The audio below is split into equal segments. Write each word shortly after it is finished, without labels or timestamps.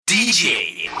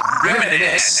DJ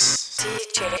Reminisce.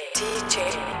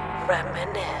 DJ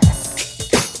Reminisce.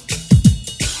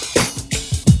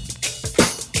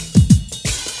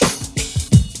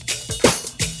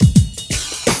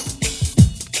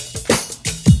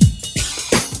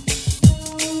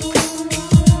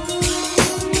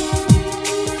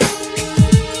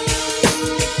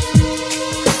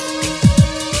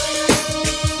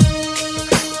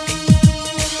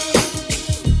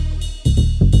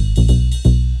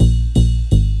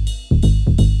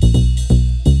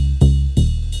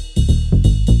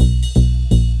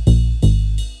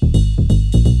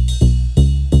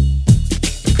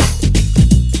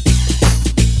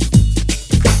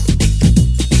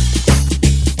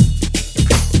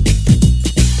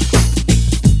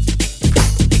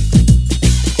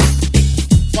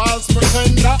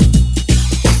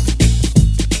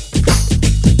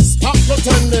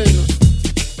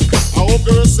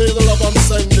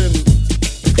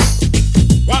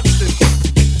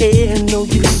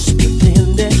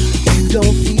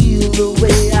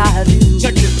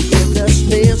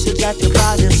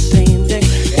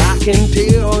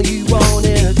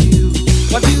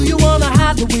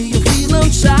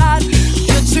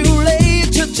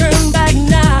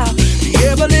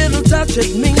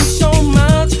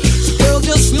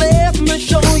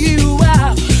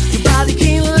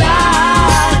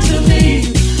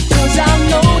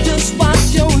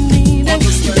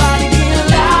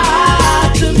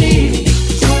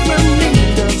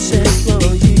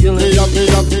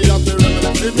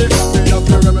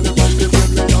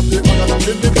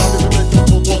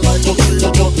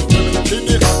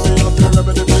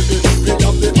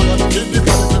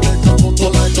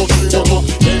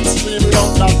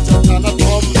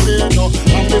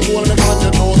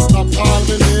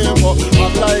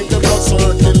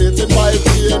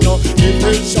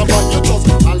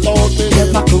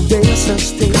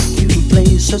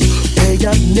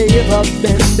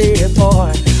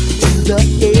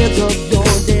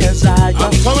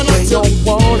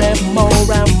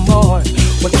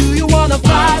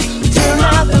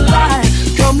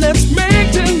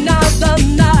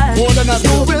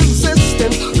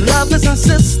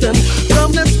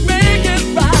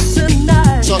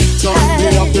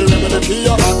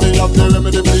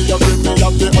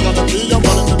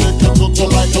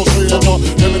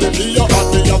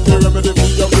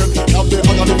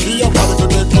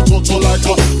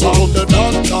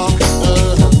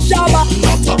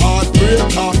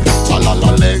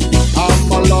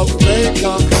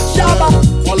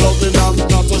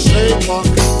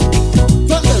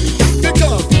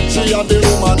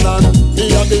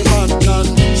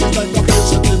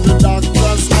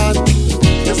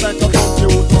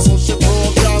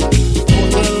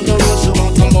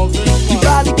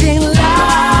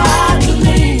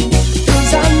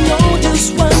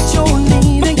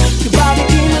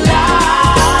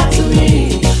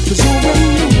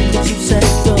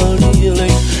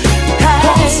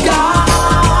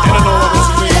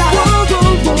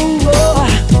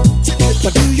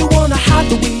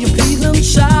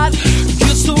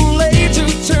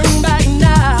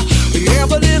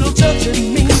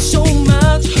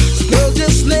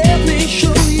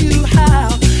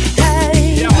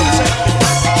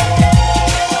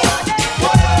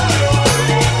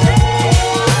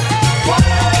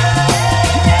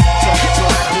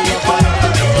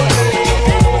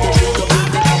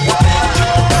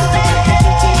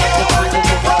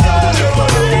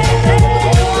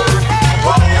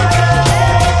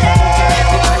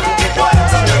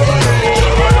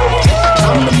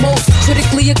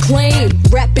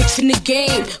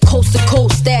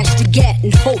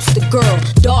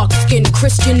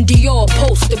 Christian Dior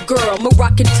poster girl,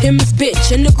 Moroccan Tim's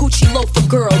bitch, and a Gucci loafer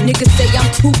girl. Niggas say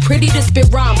I'm too pretty to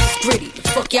spit rhymes, it's gritty.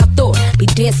 Fuck y'all thought, be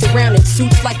dancing around in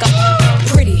suits like I'm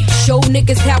pretty. Show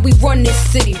niggas how we run this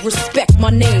city, respect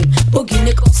my name. Boogie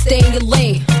nigga, stay in your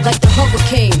lane, like the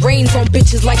hurricane. Rains on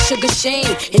bitches like Sugar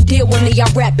Shane, and deal one of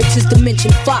y'all rap bitches to mention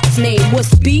Fox name.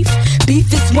 What's beef?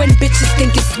 Beef is when bitches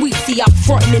think it's sweet. See, I'm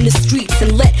frontin' in the streets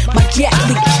and let my jack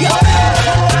leak.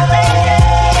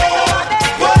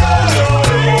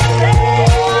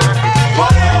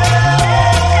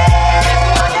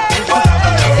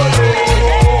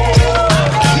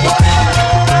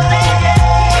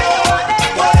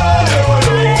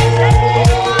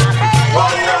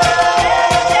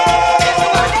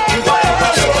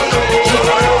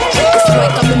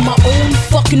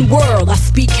 World, I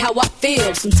speak how I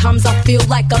feel. Sometimes I feel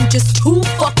like I'm just too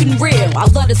fucking real. I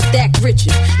love to stack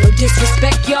riches. No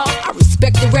disrespect, y'all. I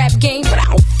respect the rap game, but I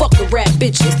don't fuck with rap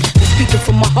bitches. I'm speaking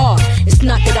from my heart. It's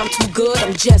not that I'm too good,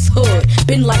 I'm just hood.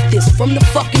 Been like this from the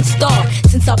fucking start.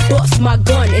 Since I bust my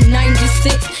gun in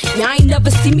 96. Y'all ain't never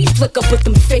see me flick up with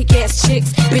them fake ass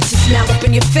chicks. Bitches smile up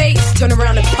in your face, turn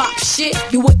around and pop shit.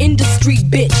 You a industry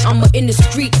bitch, I'm a in the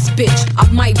streets bitch. I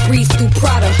might breeze through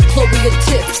Prada, Chloe or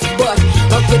Tips, but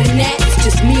other than that, it's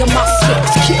just me and my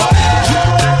six.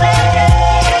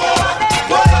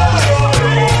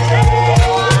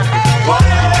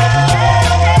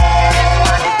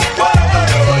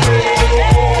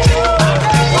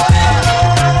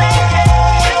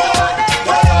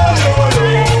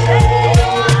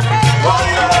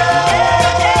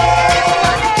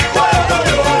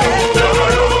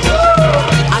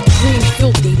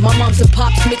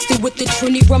 Mixed it with the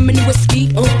Trini rum and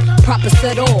whiskey. Proper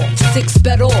set off, 6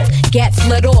 bet off, gats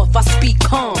let off. I speak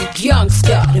calm,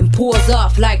 youngster, then pours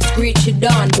off like screech you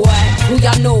done, boy. Who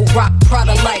y'all know rock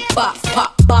Prada like Fox?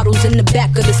 Pop bottles in the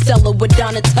back of the cellar with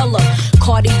Donatella.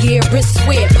 Cartier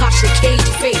wristwear, Pasha cage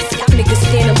face. Y'all niggas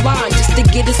stand in line just to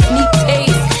get a sneak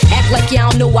taste. Act like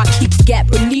y'all know I keep scat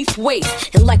beneath waist.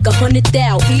 And like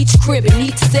 100,000 each crib and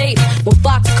each safe. When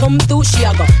Fox come through, she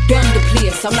I go done the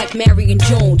place. I'm like Marion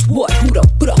Jones, what? Who the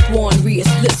put up Juan Rios?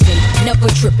 Listen, never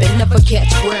tripping, never catch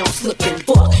ground slipping.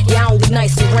 Fuck, y'all only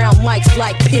nice around mics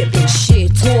like Pippin.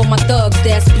 Shit, two of my thugs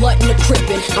that's blood in the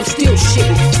crippin'. I'm still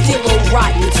shitting, still on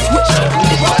riding, switching.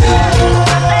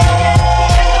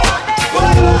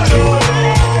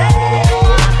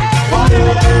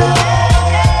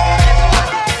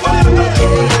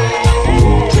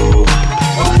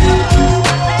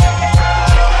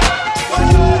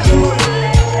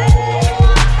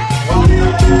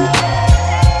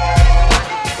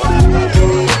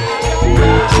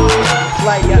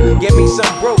 Give me some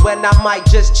brew and I might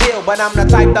just chill. But I'm the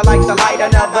type that like to light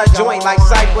another joint like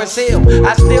Cypress Hill.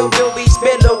 I still do be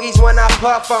spit loogies when I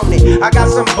puff on it. I got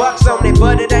some bucks on it,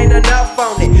 but it ain't enough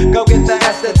on it. Go get the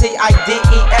S, the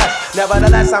T-I-D-E-S.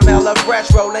 Nevertheless, I'm hella fresh,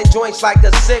 rolling joints like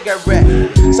a cigarette.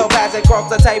 So pass it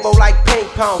across the table like ping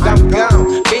pong. I'm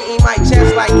gone, beating my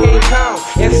chest like King Kong.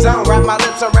 It's on, wrap my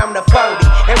lips around the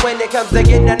 40. And when it comes to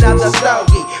getting another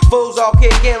stogie, fools all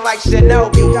kick in like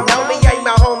Shinobi. Know me ain't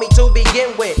my homie to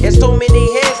begin with. It's too many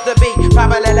hands to be.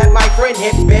 Probably let my friend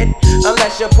hit bit.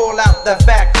 Unless you pull out the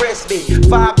fat crispy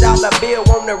 $5 bill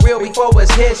on the real before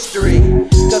it's history.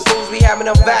 Cause fools be having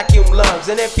them vacuum lungs.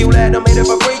 And if you let them hit it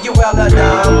for free, you hella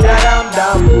dumb.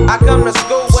 I come to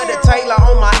school with a Taylor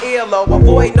on my earlobe.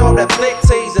 Avoiding all the flick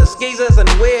teasers, skeezers, and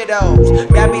weirdos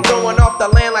that be throwing off the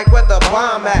land like where the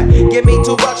bomb at. Give me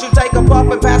 $2, you take a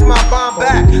puff and pass my bomb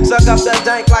back. Suck up the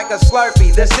dank like a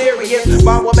Slurpee. The serious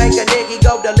bomb will make a nigga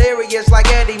go delirious like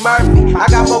Eddie Murphy. I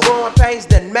got more growing pains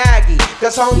than Maggie.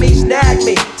 Cause homies snagged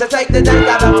me to take the dank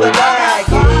out of the bag.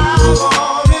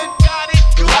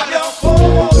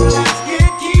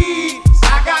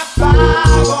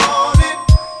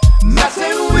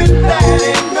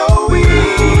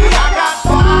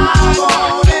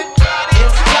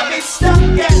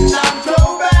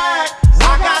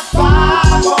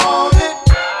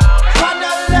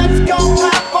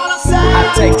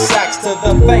 Take sacks to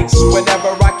the face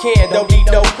whenever I can. Don't need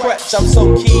no crutch, I'm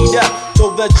so keyed up till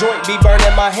the joint be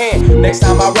burning my hand. Next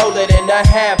time I roll it in a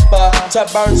hamper to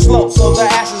burn slow, so the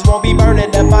ashes won't be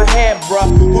burning in my hand, bruh.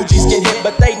 Hoogies get hit,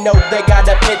 but they know they got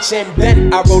a pitch and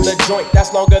bent. I roll a joint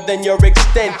that's longer than your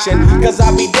extension. Cause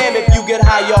I'll be damned if you get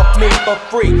high off me for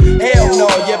free. Hell no,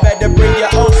 you better bring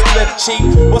your own slip cheap.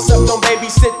 What's up, don't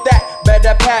babysit that?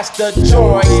 Better pass the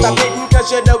joint. Stop hitting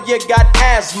cause you know you got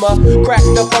asthma. Crack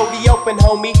the 40 open,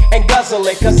 homie, and guzzle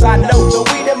it. Cause I know the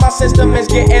weed in my system is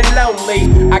getting lonely.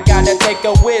 I gotta take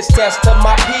a whiz test to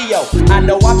my P.O. I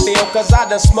know I feel cause I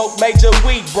done smoked major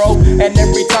weed, bro. And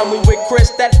every time we with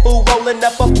Chris, that fool rolling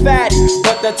up a fatty.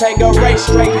 But the Tango Ray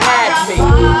straight had me.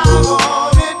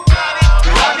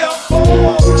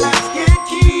 Let's get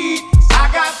keyed. I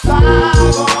got 5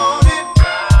 on it.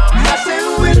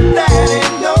 Messing with that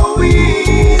ain't no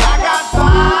weed. I got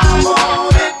 5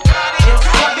 on it. It's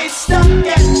heavy stuff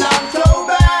and I'm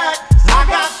throwback. I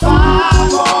got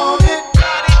 5 on it.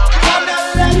 Come now,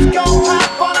 let's go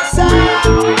hop on a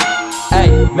side. Hey,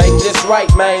 make this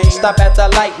right, man. Stop at the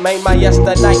light, man. My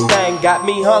yesterday thing got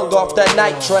me hung off the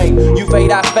night train. You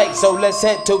fade, I fake, so let's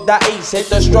head to the east. Hit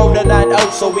the stroll to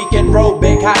 90 so we can roll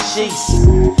big hot sheets.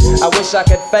 I wish I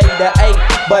could fade the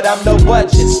 8, but I'm no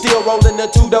budget. Still rolling the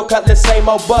 2 though, cut the same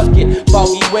old bucket.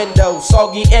 Foggy window,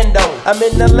 soggy endo. I'm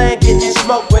in the land getting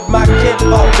smoke with my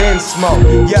kinfolk. Been smoke,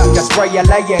 yuck, I spray you,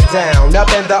 lay it down.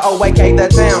 Up in the OAK, the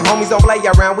town. Homies don't play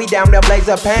around, we down to blaze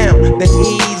a pound. Then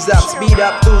ease up, speed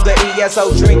up through the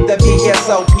ESO. Drink the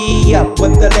VSOP up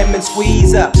with the lemon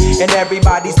squeeze up. And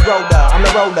everybody's roller, I'm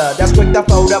the roller. That's quick to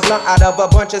fold a blunt out of a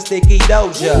bunch of sticky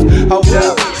doja. Hold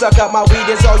up, suck up my weed,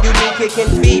 it's all you do,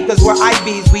 kicking feet. Cause we're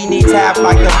IBs, we need tap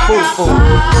like the foo-foo.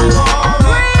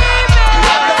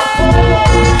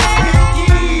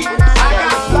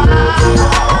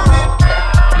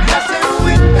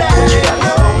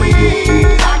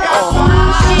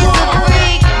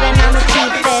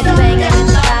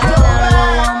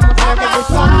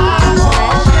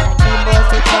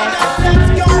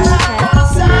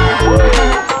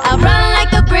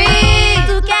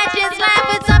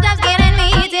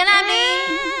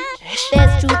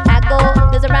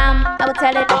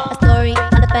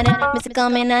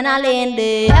 Coming and I'll end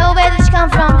it. Where did you come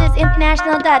from? This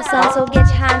international data song. So get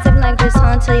your hands up like this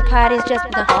until your party's just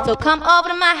begun. So come over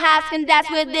to my house and that's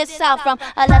where this song from.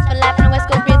 A lust for life and West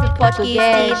Coast breeze with Portuguese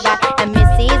feedback. And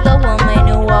Missy's the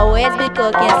woman who always be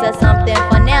cooking. So something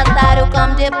for Nelsa to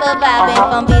come dip a vibing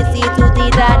from BC to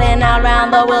D-Dot and all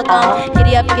around the world. Come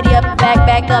giddy up,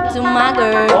 back up to my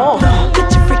girl.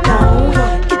 Get your freak on,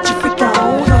 get your freak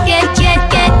on. Get your freak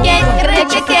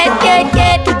on.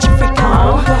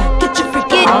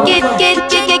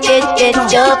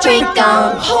 Get your freak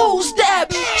on. Who's that?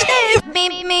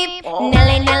 Beep, beep.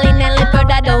 Nelly, bird,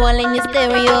 I don't want in your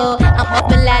stereo. I'm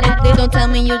up and loud and clear, don't tell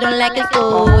me you don't like it,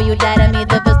 so you died on me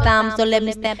the first time, so let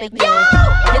me stamp it, yeah.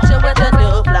 Hit you with a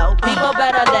new flow, people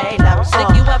better lay low. Stick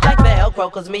you up like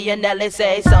Velcro, cause me and Nelly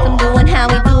say so. I'm doing how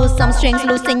we do, some strings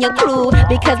loose in your crew,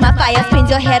 because my fire spins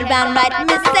your head round right,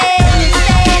 mistake.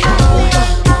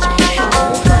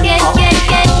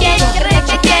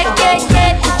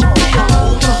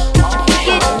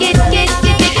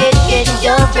 Get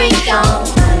your freak on.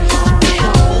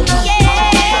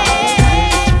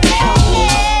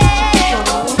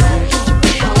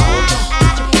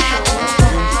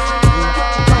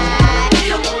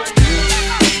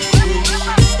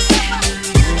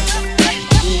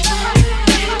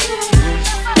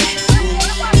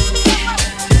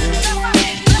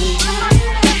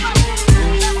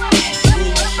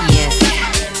 Yes,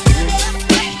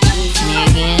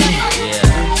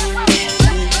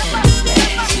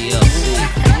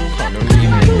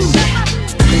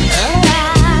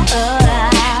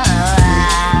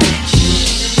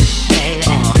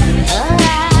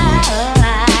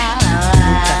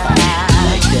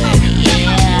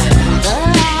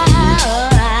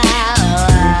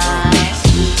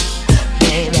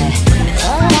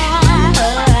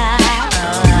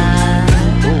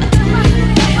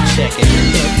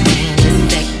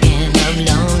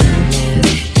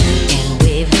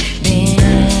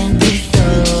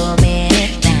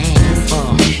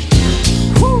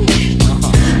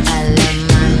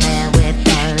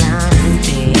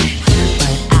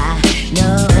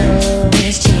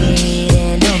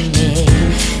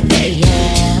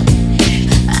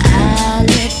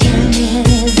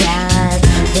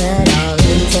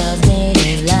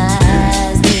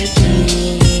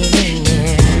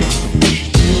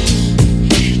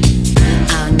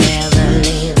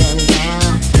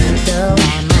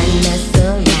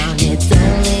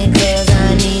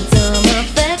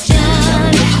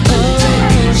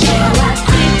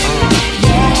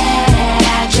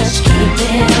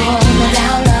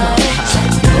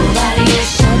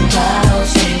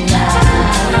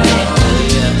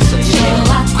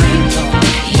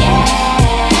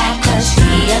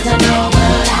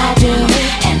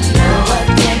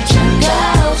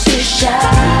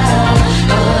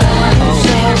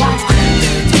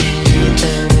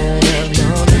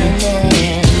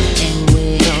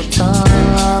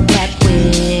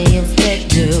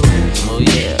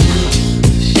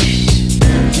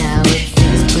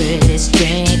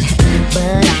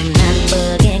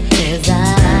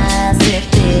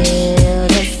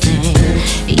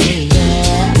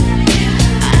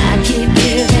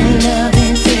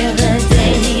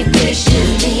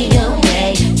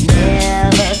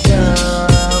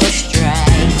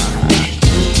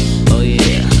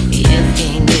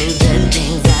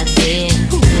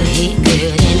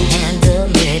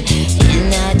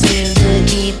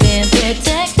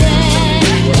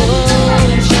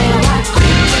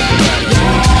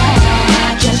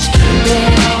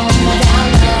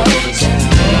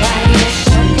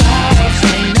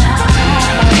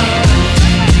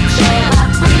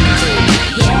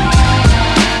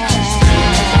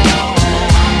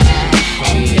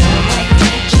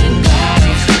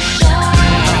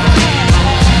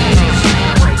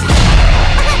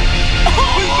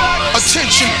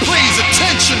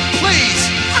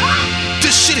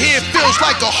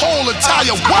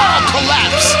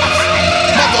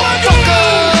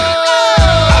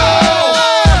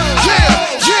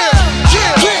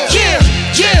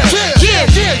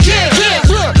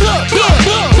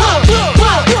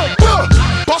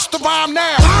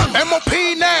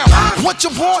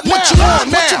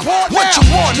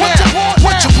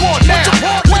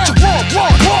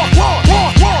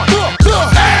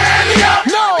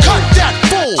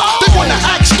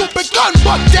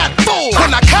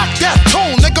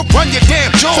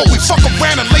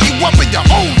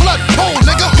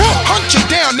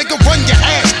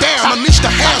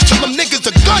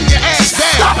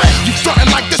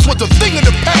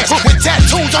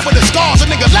 bruise over the scars a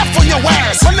nigga left on your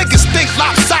ass. My niggas think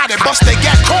lopsided, bust they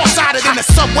got cross-sided in the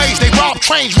subways. They rob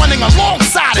trains running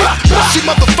alongside it. See,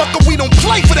 motherfucker, we don't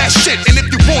play for that shit. And if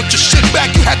you want your shit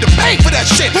back, you had to pay for that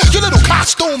shit. You little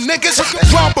costume niggas,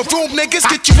 romper room niggas,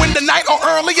 get you in the night or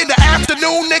early in the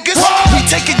afternoon niggas. We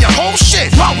taking your whole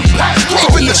shit while we pass through.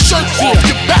 Keeping the shirt off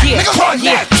your back, nigga, run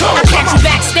that too. I catch you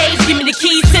backstage, give me the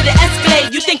keys to the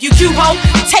Escalade. You think you cute, ho?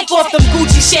 Take off them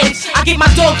Gucci shades. I get my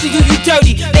dog to you, you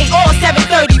dirty. They all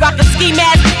 730, rock a ski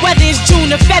mask, whether it's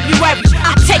June or February.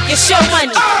 I take your show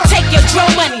money, take your dro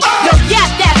money. Yo, yap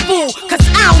that fool, cause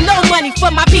I don't know money.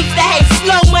 For my peeps that hate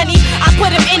slow money, I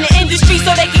put them in the industry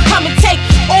so they can come and take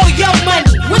all your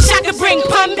money. Wish I could bring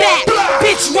pun back.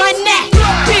 Bitch, run that.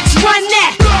 Bitch, run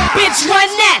that. Bitch, run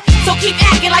that. So keep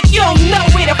acting like you don't know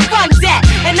where the fun's at.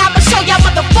 And I'ma show y'all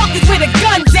motherfuckers where the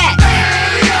gun's at.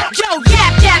 Yo,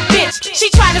 yap that bitch. She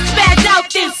tryna spaz out,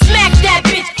 then smack that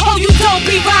bitch. Oh, you don't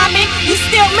be rhyming, you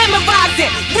still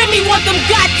memorizing. Remy want them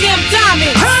goddamn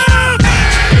diamonds.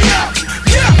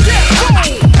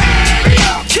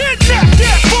 Kidnap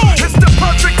that fool. It's the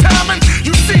perfect timing.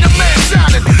 You see the man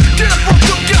shining. Get up from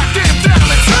them goddamn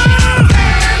diamonds.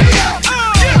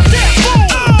 Get that fool.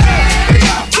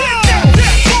 Kidnap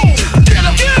that fool. Get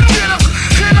him, get him, get him.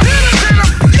 Hit him, hit him, hit him.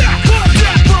 Yeah, boom,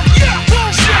 yeah, boom, yeah,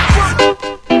 boom,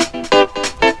 yeah,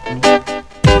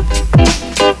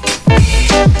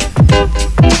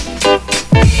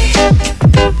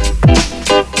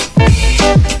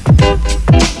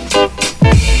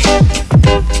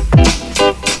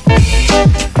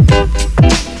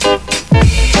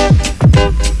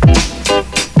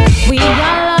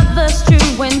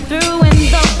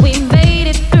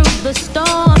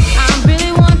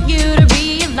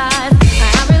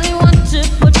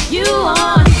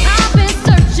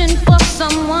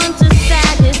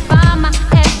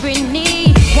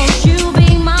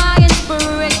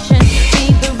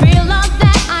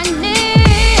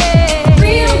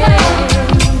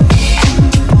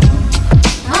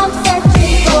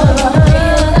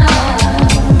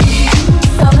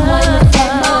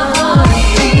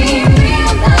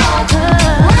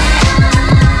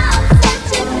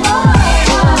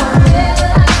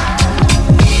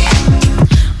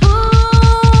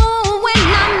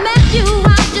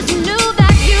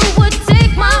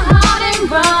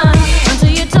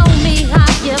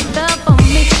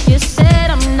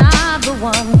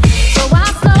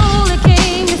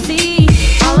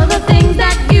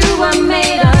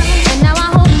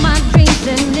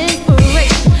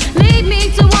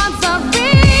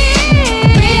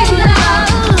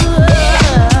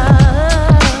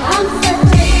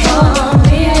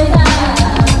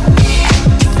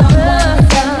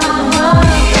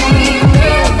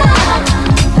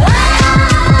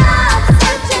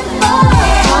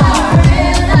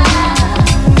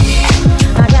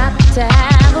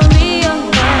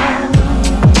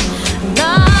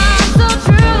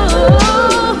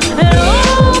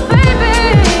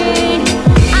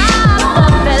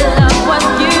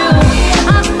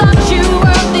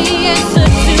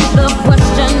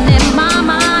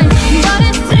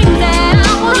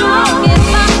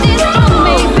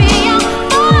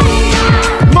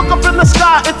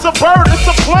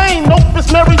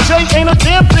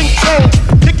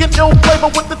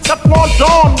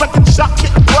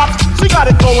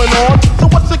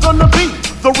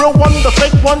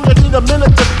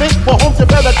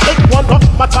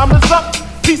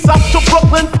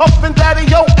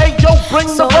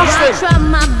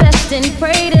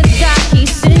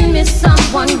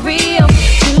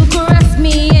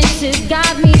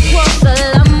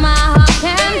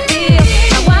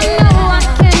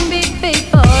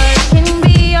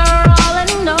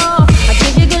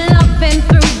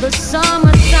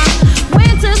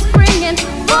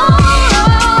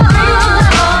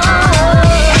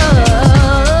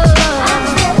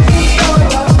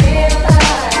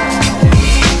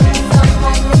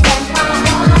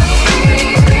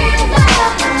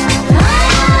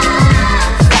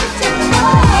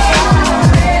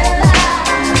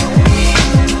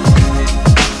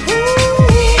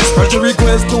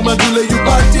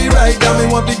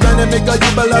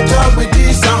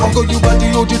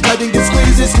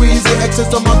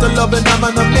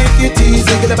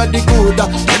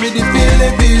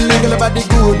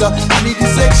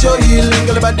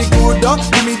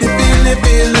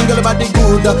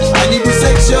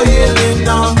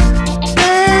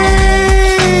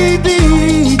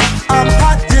 Baby, I'm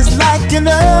hot just like an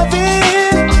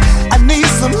oven. I need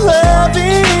some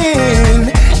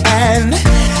loving. And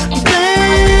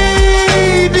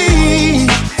baby,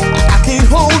 I can't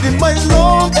hold it much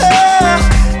longer.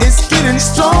 It's getting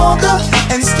stronger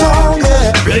and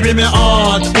stronger. Baby, me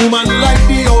heart, woman like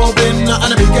the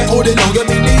hold it on,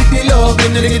 me need the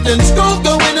loving. And it getting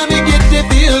stronger when I get the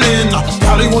feeling.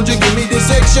 Golly, won't you give me the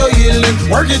sexual healing?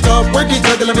 Work it up, let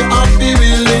me off the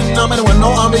reeling. I'm the one,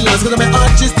 no ambulance, cause I'm out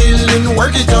just stealing.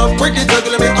 Work it up, let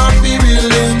me off the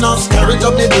reeling. Now stir it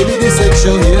up, me baby, the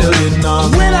sexual healing.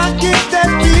 When I get that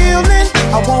feeling,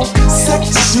 I want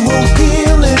sexual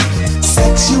healing.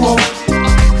 Sexual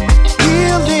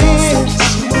healing.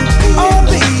 Oh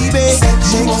baby,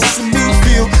 makes me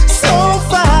feel so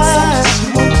fine.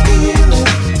 Sexual healing.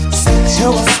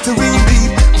 Helps to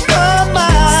relieve my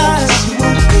mind.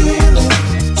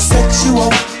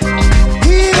 Sexual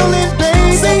healing,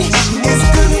 baby, is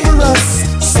good for us.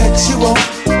 Sexual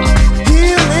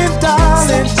healing,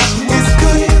 darling, is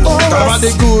good for us. Girl,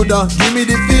 body good, give me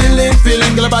the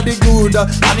feeling, girl, body good.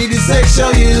 I need the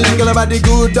sexual healing, girl, body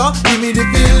good. Give me the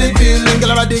feeling,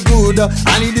 girl, body good.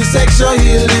 I need the sexual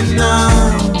healing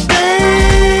now.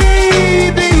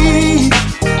 Baby,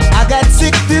 I got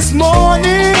sick this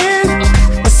morning.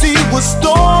 A sea was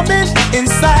storming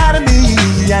inside of me,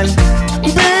 and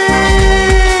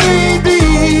baby,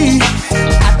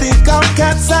 I think I'm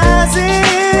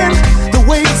capsizing. The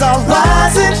waves are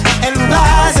rising and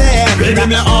rising. Baby,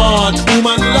 my heart,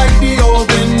 woman like the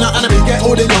oven. And I get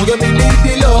older, longer, me need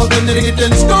the love. And then it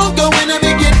getting stronger when I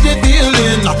get the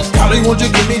feeling. Golly, won't you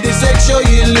give me the sexual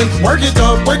healing? Work it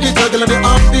up, let me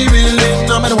off the reeling.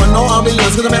 I'm the one, no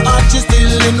ambulance, cause I'm out just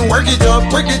stealing. Work it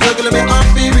up, let me off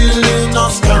the reeling. Now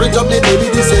stir it up, me baby,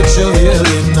 the sexual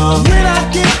healing. When I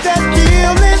get that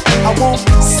feeling, I want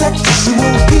sexual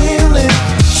healing.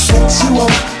 Sexual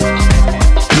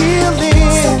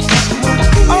healing.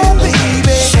 Oh baby,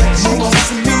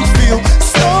 makes me feel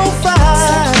so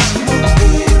fine.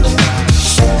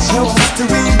 Helps to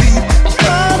relieve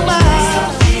my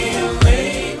mind.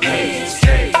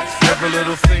 Every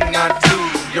little thing I do,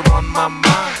 you're on my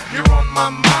mind, you're on my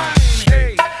mind.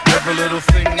 Hey, every little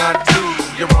thing I do,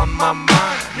 you're on my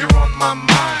mind, you're on my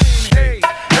mind. Hey,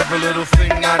 every little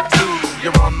thing I do,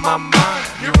 you're on my mind,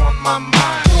 you're on my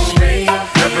mind. Hey,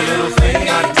 every little thing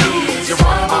I do, you're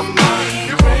on my mind,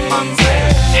 you're on my mind.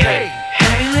 Hey,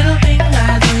 every little thing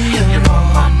I do, you're on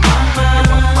my mind,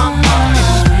 you're on my mind.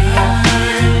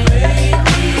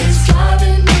 Baby, it's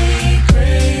driving me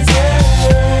crazy.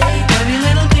 Every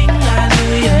little thing I do,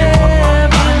 you're on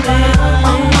my mind, you're on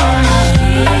my mind.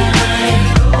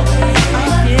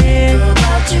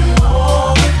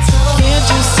 Can't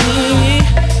you see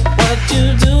what you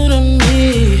do to me?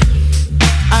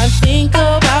 I think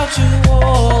about you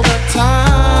all the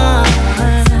time.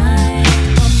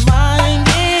 My mind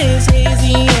is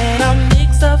hazy and I'm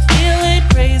mixed up, feeling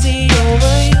crazy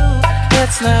over you.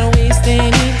 Let's not waste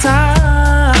any time.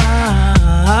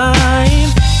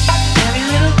 Every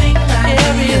little thing I do,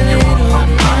 every little thing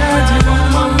I do,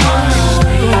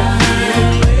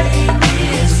 baby,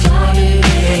 it's driving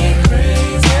me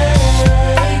crazy.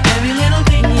 Every little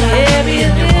thing I do, every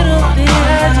little thing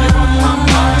I do,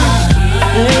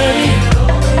 baby,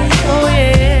 oh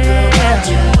yeah.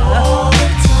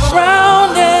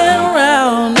 Round and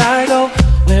round I go,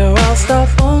 where all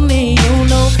stuff only you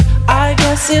know. I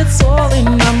guess it's all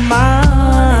in my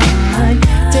mind.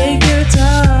 Take your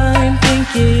time,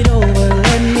 think it over,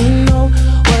 let me know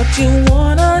what you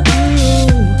wanna do.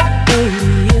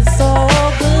 Baby, it's all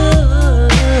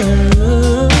good.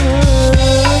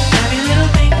 Every little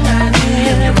thing I do,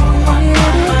 you're on my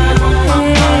mind, on my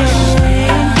mind.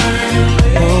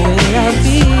 Oh, I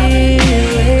feel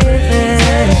it.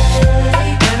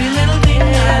 Every little thing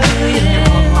I do, you're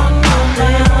on my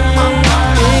mind, on my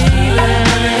mind, baby.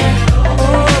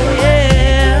 Oh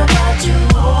yeah,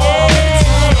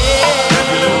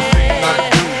 every little thing I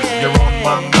do, you're on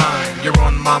my mind, you're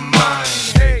on my mind.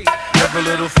 Hey, every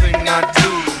little thing I do,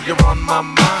 you're on my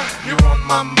mind, you're on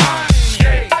my mind.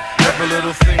 Hey, every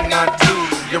little thing I do,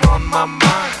 you're on my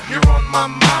mind, you're on my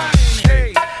mind.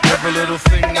 Hey, every little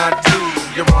thing I do,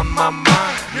 you're on my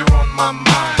mind, you're on my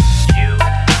mind. You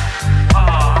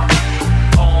are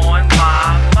on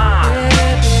my mind.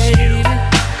 You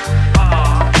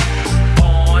are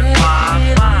on my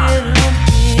mind.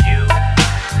 You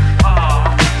are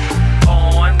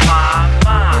on my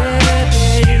mind.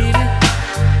 You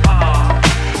are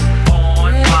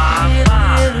on my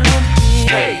mind.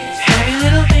 Hey, every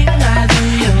little thing I do,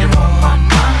 you're on my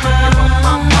mind, you're on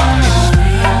my mind.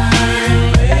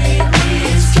 Baby,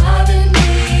 it's driving me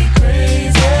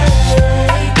crazy.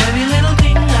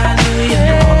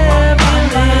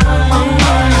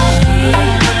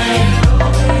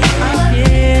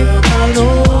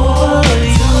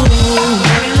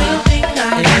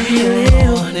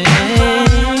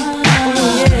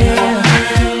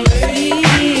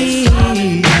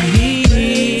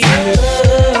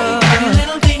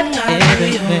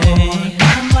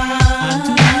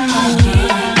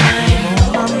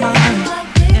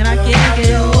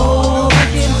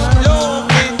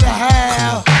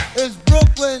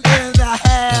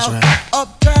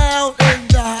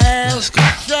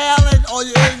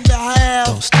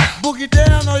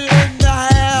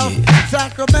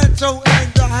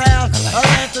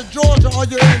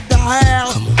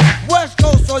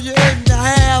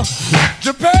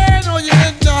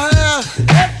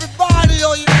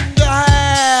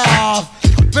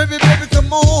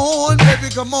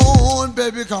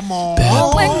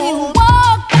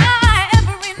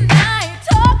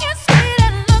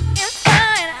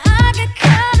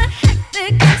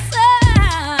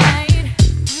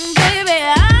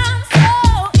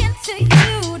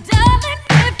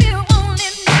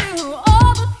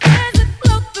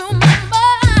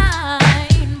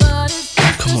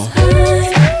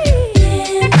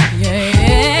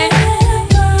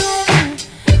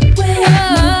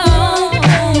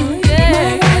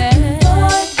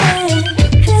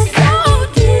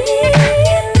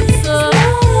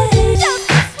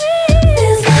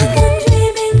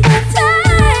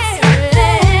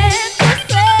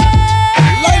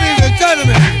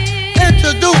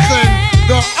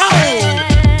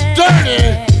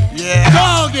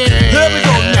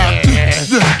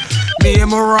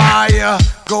 Mariah.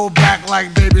 Go back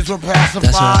like babies with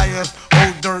pacifiers.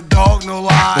 Old dirt dog, no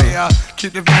liar.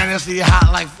 Keep the fantasy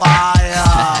hot like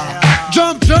fire.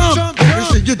 Jump, jump, let me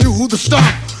see you do the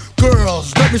stomp.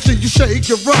 Girls, let me see you shake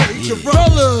your rump.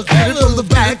 Fellas, get it from the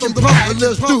back and front.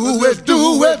 Let's do it,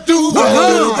 do it, do it.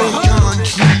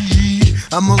 Country,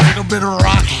 I'm a little bit of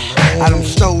rock. I don't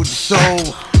soul to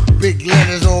soul. Big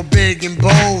letters all big and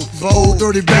bold. Bold,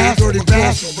 dirty bass,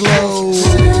 glow.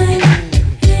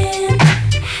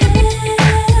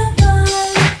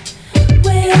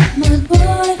 My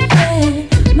boyfriend,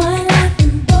 my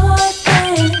laughing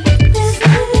boyfriend. There's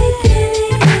no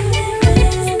beginning,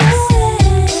 there's no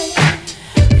end.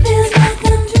 Feels like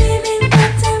I'm dreaming,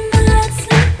 but I'm not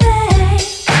sleeping.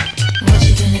 What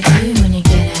you gonna do when you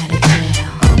get out of jail?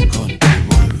 I'm gonna do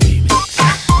a remix.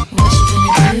 What you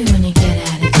gonna do when you get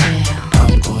out of jail?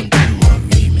 I'm gonna do a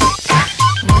remix.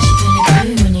 What you gonna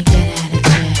do when you get out of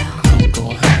jail? I'm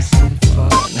gonna have some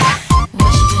fun.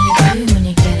 What you gonna do when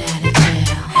you get out of jail?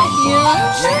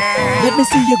 Let me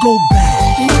see you go back.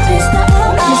 Let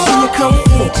me see you come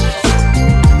in.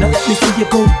 Now let me see you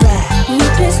go back. Let me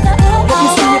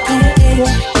see you come in.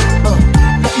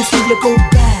 Let me see you go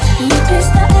back. Let me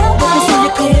see you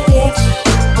come in.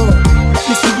 Let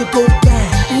me see you go back.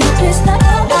 Let me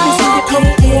see you come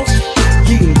in.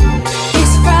 Yeah.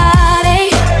 It's Friday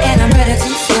and I'm ready to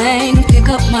sing. Pick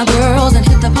up my girls and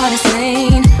hit the party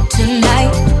scene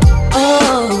tonight.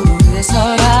 Oh, it's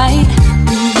alright.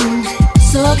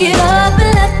 So get up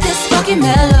and let this funky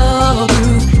mellow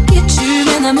groove get you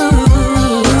in the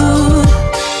mood.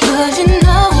 'Cause you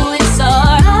know it's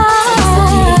alright.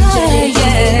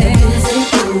 Yeah.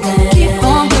 Keep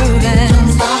on grooving. Don't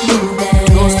stop moving.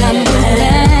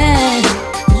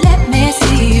 Let me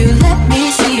see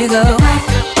you go. Go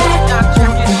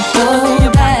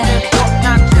back.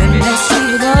 Let me see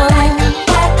you go. Alright.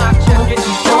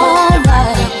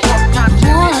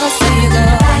 Wanna see you go.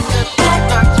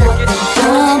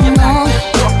 Come on,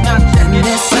 let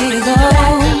me see you go.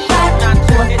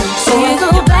 See you go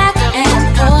back and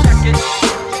forth.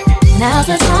 Now's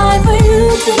the time for you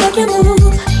to make your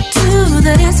move to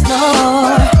the dance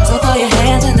floor. So throw your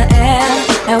hands in the air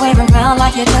and wave them around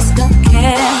like you just don't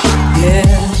care.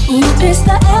 Yeah, ooh, it's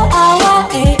the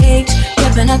LIYAH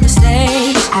ripping up the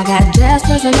stage. I got jazz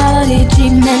personality, G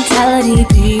mentality,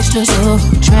 peach to soul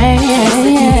train.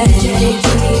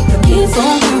 Keep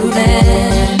on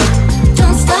grooving.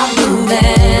 Don't stop moving.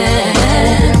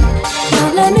 Now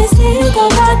let me see you go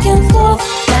back and forth,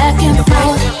 back and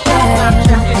forth, back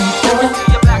and forth.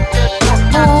 Oh, back and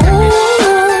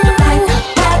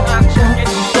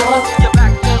forth. Oh,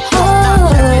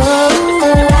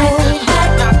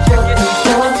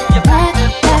 back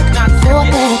and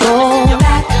forth and go.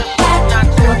 Back and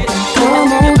forth and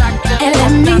come on, and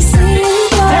let me see you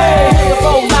go. Hey,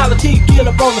 personality, get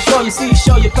up on the floor, you see,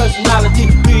 show your personality,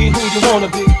 be who you wanna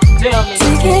be. Tell me. So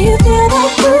can you feel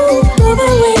that groove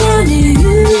moving way down to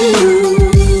you?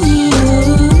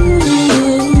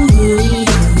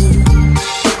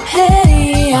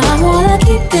 Hey, I wanna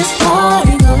keep this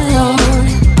party going on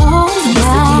all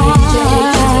night.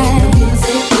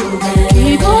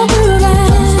 Keep on moving,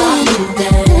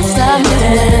 don't stop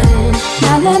moving.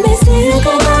 Now let me see you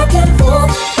go back and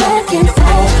forth, back and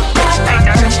forth.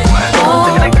 All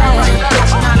right,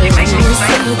 let me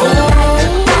see you go.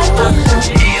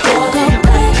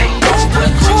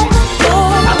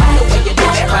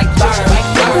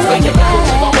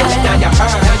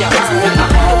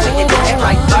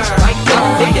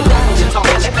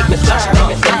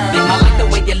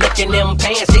 Them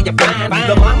pants, yeah, you fine.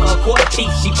 The mama a quarter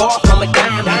piece, she far from a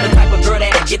dime. The type of girl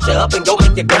that'll get you up and go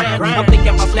make you grind. I'm thinking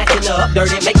about snatching her up,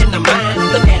 dirty, making her mine.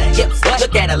 Look at her hips,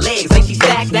 look at her legs, ain't she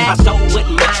stacked? I sure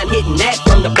wouldn't mind hitting that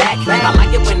from the back. I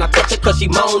like it when I touch her 'cause she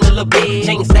moan a little bit.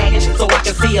 Chain sagging so I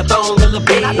can see her thong a little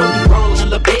bit. I know you grown a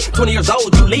little bit, 20 years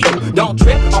old, you legal. Don't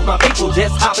trip off my people,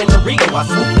 just hop in the Regal. I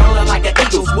swoop on her like an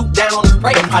eagle, swoop down on the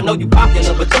prey. I know you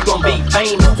popular, but you gon' be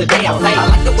famous today. I say, I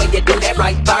like the way you do that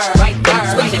right there, right there.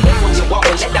 Squeeze your lips when you walk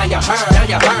and let down your hair, down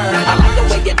your hair. I like the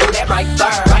way you do that right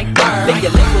there, right there. Lick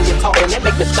your lips when you're talking, that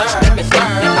make me stir, make me stir.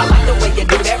 I like the way you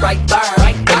do that right there,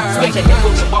 right there. Squeeze your lips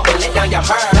when you walk and let down your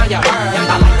hair, down your hair.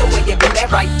 I like the way you do that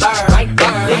right there, right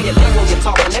there. Lick your lips when you're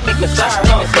talking, that make me stir,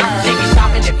 make me stir. She be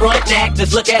shopping at front neck,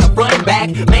 just look at her front and back.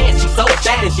 Man, she so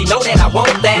sad and she know that I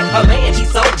want that. Her man, he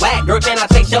so whack. Girl, can I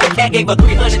take your cat? Gave her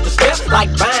 300 to strip, like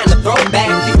buying a throwback.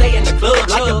 She stay in the club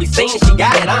like to be seen, she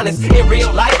got it honest. In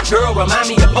real life, girl, remind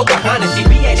me of Pocahontas. She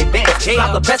be at it best,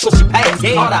 stop the press when she pass.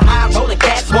 All the high rolling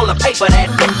cats wanna pay for that.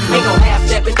 Ain't no half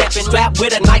stepping, strapped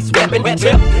with a nice weapon.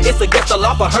 Trip, it's against the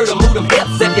law for her to move them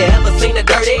hips. If you ever seen it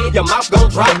dirty, your mouth gon'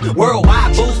 drop.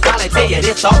 Worldwide, booze, solid tell you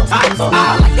this all time.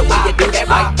 I like the way you do that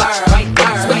right there, right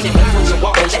there. Switch your hips when you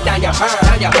walk and let down your hair,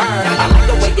 down your hair. I like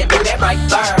the way you do that right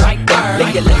there, right there.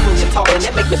 Lick your lips when you're talking,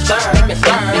 that make me stir, make me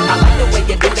stir. I like the way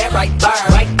you do that right there,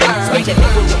 right there. Switch your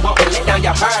hips when you walk and let down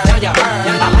your hair, down your hair.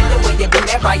 I like the way you do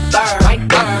that right there, right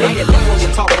there. Lick your lips when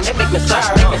you're talking, that make me stir,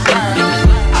 make me stir.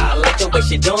 I like the way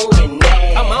she doing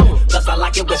that. Come on, plus I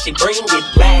like it when she bring it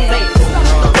back.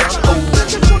 What you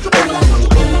do?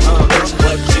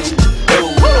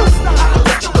 I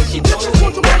like the way she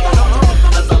doing that.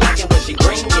 Plus I like it when she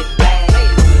bring it back.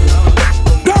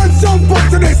 Dance jump up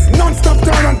to this, non-stop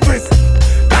turn and twist.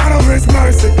 God of His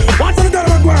mercy. What's the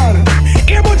girl of God?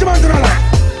 Here, put your man to the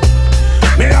left.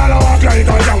 Me all a walk like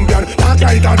a champion, talk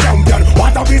like a champion.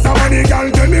 What a piece of money,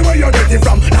 girl, tell me where you get it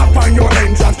from. Knock on your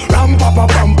entrance, ram pa pa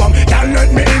pam pam. Girl,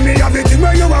 let me in, me have the thing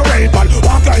where you are wait on.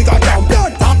 Walk like a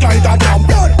champion, talk like a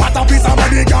champion. What a piece of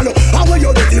money, girl, how where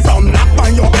you get it from? Knock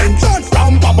on your entrance,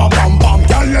 ram pa pa pam pam.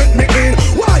 Girl, let me in.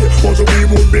 Why? Cause we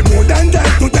would be more than that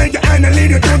to take your hand and lead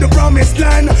you to the promised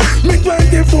land. Me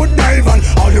 20-foot dive and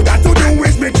all you got to do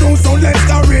is be true, so let's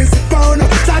go respond.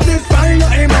 Satisfy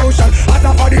your emotion, as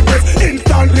a for the press.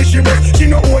 Instantly she bust, she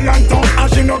no hold on tongue and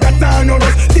she no got time no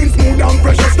rust. Things smooth and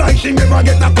precious like she never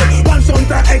get a cut. Once on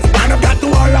to expand, I've got to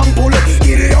all and pull it.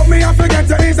 Giddy up me, I forget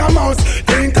to is a mouse.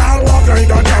 Think I'll walk like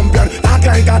a champion, talk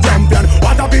like a champion.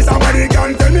 What a piece of money,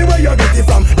 can tell me where you get it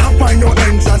from. Now find your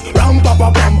entrance, ram pa pa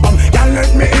pam pam. Can't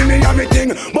let me in, me have me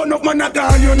thing. But no man a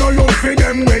call, you no look for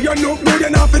them way. You look good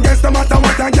enough against no matter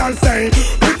what I can say.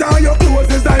 Put on your clothes,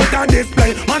 it's like a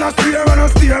display. Man a steer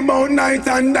about night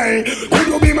and day. Could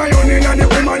you be my honey and the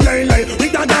woman lay lay?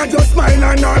 With a dad just smile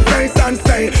on her face and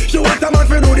say she want a man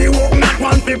to do the work, not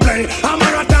one to play. A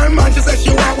maritime man, she say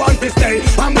she want one to stay.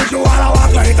 And but you all a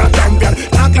walk like a champion,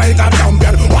 talk like a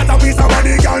champion. What a piece of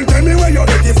body, girl, tell me where you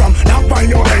get it from. Now find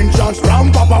your entrance,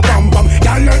 ram pa pa pam pam.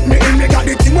 Girl, let me in, me got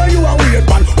the thing where you are wait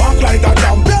man. Walk like a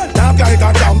champion, talk like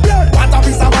a champion. What a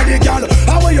piece of body, girl,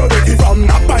 how where you get it from?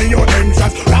 Now find your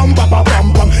entrance, ram pa pa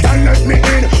pam pam. Girl, let me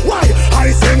in. Why?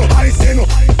 I say no, I say no.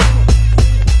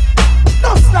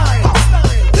 No style.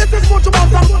 This is what you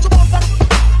want.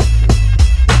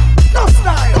 No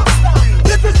style.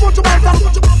 This is what you want.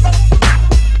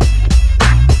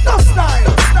 No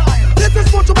style. This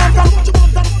is what you want.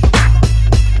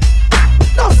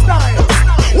 No style.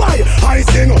 Why? I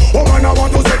sing. Oh man, I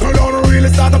want to settle down. Really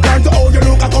start to plan to how you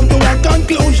look. I come to one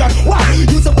conclusion. Why?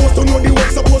 You supposed to know the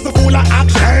work, supposed to full of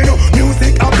action.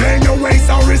 Music I play, your race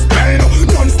or respect.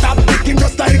 Non-stop ticking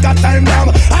just like a time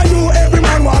bomb. I know every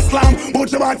man was slam.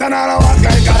 Put your hands and all walk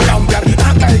like a champion,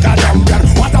 act like a champion.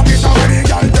 What a piece of money,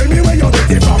 girl, tell me where you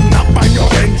get it from. Knock on your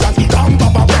entrance, ram pa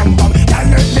pa pam pam. Girl,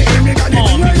 let me in, me got the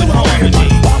thing where you are waiting on.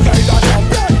 Walk like a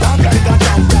champion, talk like a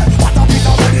champion. What a piece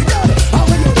of money, girl, how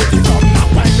where you get it from?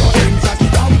 Knock on your entrance,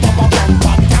 ram pa pa pam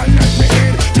pam. Girl, let me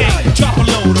in. Yeah, drop a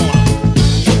load on her.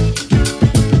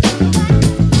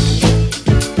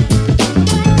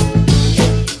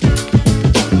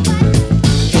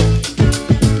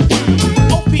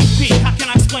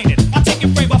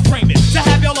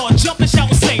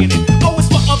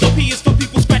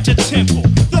 Temple.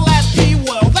 The last P,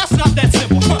 well, that's not that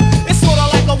simple. It's sorta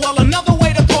like a well, another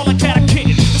way to call a cat a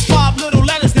kitten. There's 5 little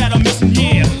letters that are missing,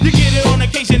 yeah. You get it on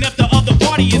occasion if the other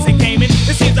party isn't gaming.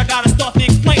 It seems I gotta start to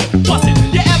explain it. Bust it.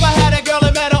 You ever had a girl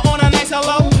that met her on a nice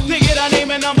hello? They get her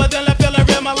name and number, then let feel her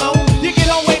real low. You get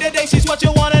home late today, she's what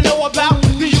you wanna know about.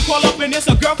 Then you call up and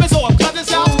it's a girlfriend's or a cousin's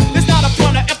house. It's not a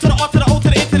front, a F to the R to the O to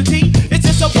the N to the T. It's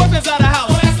just a boyfriend's out of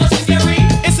house. Oh, that's what she's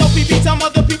getting. It's OPP, time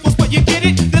other people's, but you get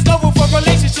it. There's no room for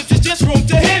relationships. Just room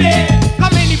to hit it. How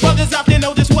many brothers out there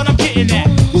know just what I'm getting at?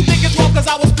 Who think it's wrong cause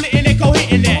I was splitting and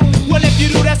co-hitting that? Well, if you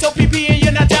do, that's OPP and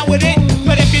you're not down with it.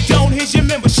 But if you don't, here's your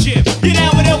membership. Get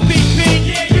down with OPP.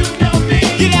 Yeah, you know me.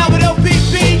 Get down with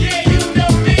OPP. Yeah, you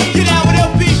know me. Get down with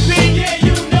OPP. Yeah,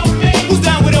 you know me. Who's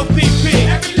down with OPP?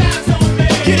 Every last on me.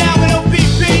 Get down with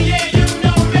OPP. Yeah, you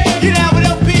know me. Get down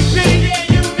with OPP. Yeah,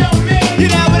 you know me.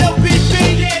 Get down with OPP.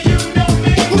 Yeah, you know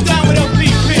me. Who's down with OPP?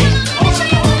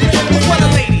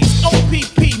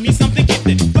 OPP means something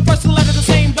gifted. The first letter the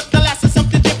same, but the last is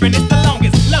something different. It's the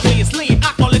longest, loveliest, lean.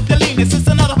 I call it the leanest. It's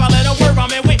another 5-letter word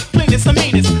rhyming with cleanest and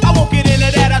meanest. I won't get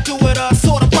into that. I do it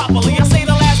sort of properly. I say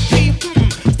the last P,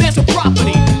 stands for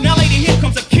property. Now, lady, here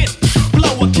comes a kiss.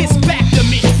 Blow a kiss back to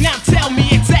me. Now tell me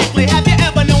exactly. Have you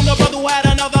ever known a brother who had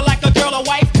another like a girl or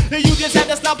wife? And you just had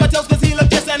to stop her toes cause he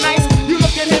looked just that nice. You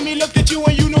looked at him, he looked at you,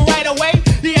 and you knew right away.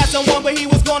 He had someone, but he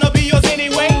was gonna be yours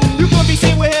anyway. You couldn't be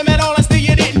seen with him at all and still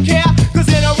you didn't care. Cause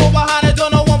in a room behind the door,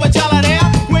 no one but y'all are there.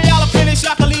 When y'all are finished,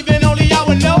 y'all can leave and only y'all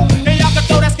would know. And y'all can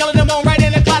throw that skeleton bone right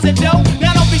in the closet door.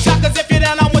 Now don't be shocked cause if you're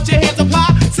down, I want your hands up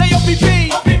high. Say OPP.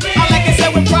 I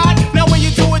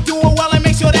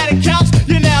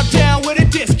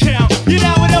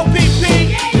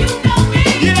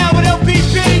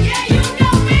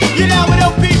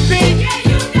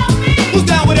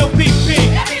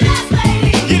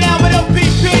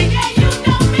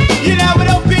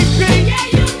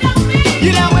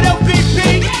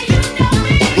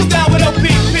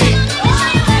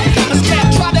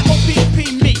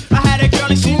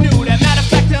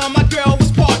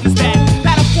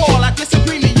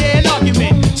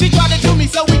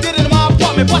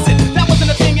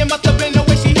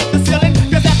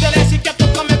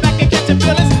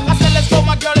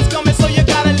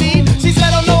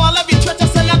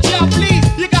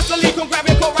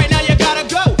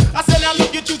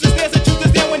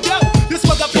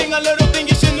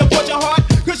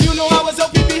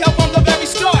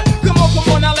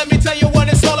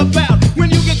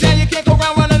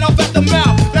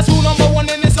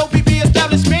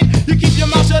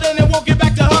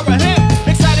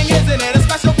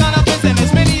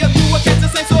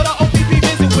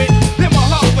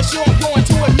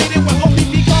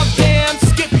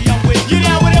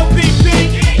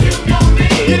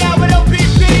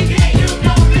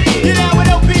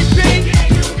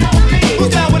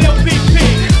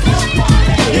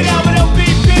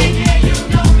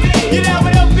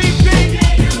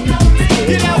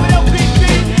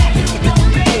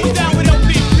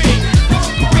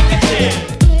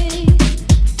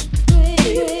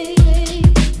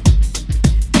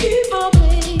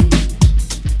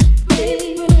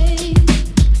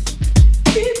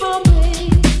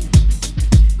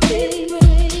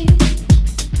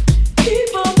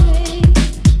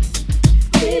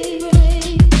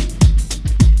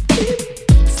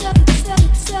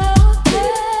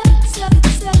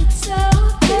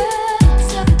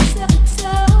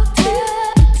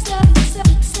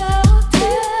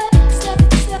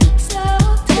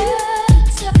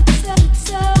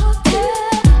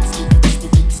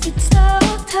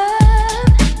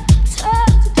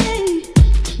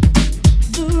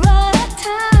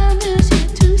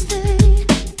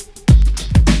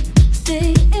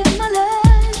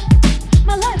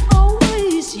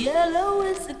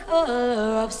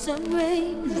color of sun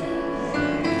rays.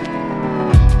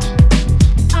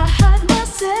 I hide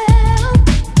myself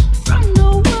from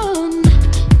no one.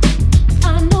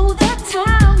 I know that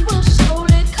time will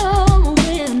surely come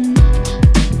when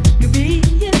you'll be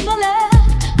in my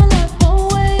life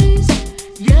always.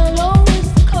 Yellow is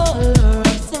the color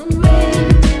of sun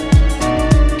rays.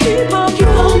 Keep on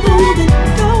moving,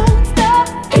 don't stop.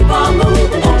 Keep on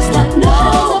moving, don't stop, no.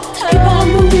 Keep on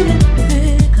moving,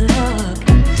 big luck.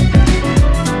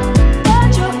 But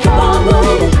you keep on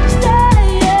moving, stay.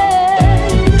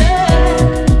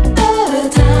 The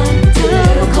time to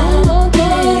come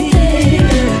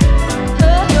again.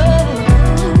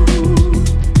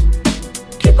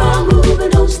 Keep on moving,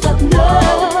 don't stop, no.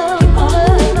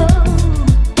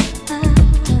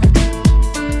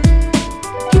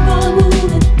 Keep on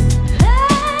moving.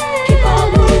 Keep on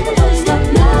moving, don't stop,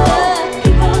 no.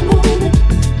 Keep on moving.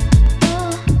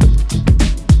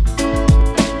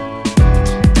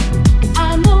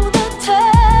 I know the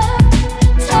time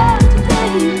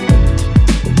today.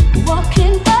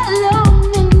 Walking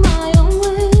alone in my own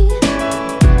way.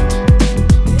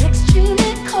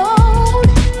 Extremely cold,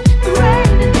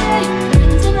 rainy day,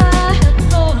 things that I have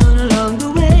fun along the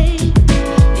way.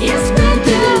 Yes, we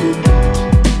do.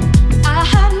 I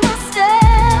hide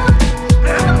myself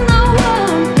from no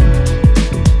one.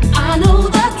 I know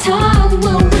that time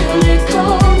will really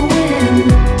come when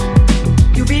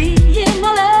you'll be in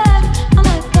my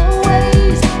life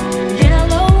always.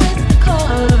 Yellow is the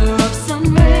color of sun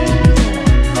rays.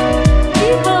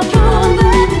 Keep on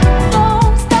moving,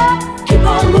 don't stop. Keep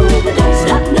on moving, don't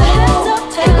stop, no.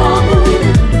 Keep on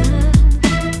moving,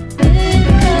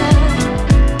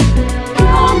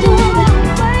 keep on moving,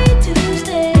 way to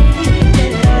stay. The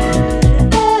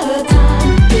time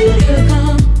will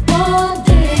come one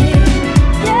day.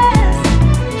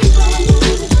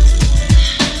 Yes,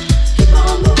 keep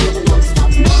on moving, don't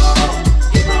stop, no.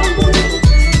 Keep on moving.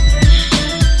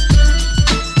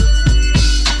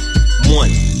 1,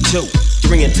 2,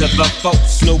 3 into the 4.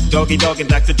 Snoop Doggy Dogg and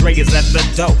Dr. Dre is at the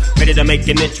door, ready to make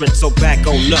an entrance, so back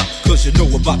on up. Cause you know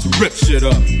we're about to rip shit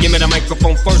up. Give me the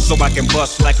microphone first so I can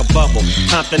bust like a bubble.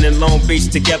 Compton and Long Beach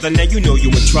together, now you know you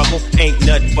in trouble. Ain't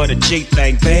nothing but a G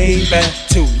thing, baby.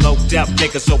 Too low death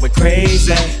niggas, so we're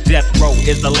crazy. Death Row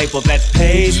is the label that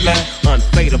pays me.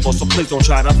 Unfadable, so please don't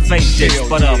try to fake this. Hell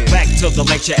But yeah. back to the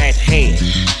lecture at hand.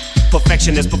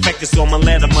 Perfection is perfected, so I'ma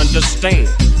let them understand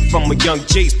from a young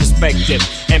G's perspective.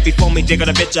 And before me dig on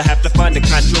a bitch, I have to find a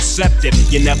contraceptive.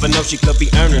 You never know, she could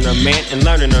be earning her man and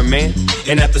learning her man,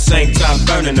 and at the same time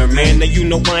burning her man. Now you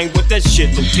know I ain't with that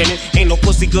shit, Lieutenant. Ain't no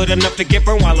pussy good enough to get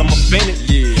burned while I'm offended.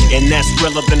 Yeah. And that's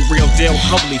realer than real deal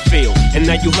Holyfield. And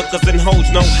now you hookers and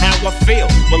hoes know how I feel.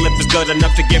 Well, if it's good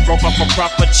enough to get broke off a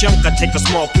proper chunk, I take a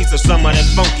small piece of some of that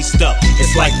funky stuff.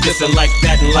 It's like this and like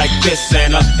that and like this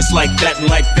and it's like that and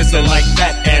like this and like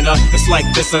that and it's like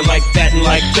this and like that and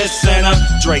like this and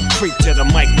Drake creep to the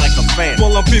mic like a fan.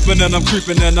 Well, I'm peeping and I'm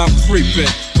creeping and I'm creeping,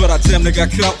 but I damn near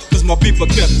got caught cause my beeper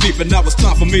kept beeping. Now it's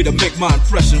time for me to make my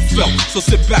impression felt. So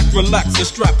sit back, relax and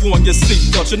strap on your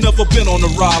seatbelt. You've never been on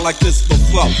a ride like this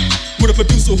before, with a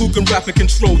producer who can rap and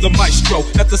control the maestro.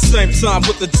 At the same time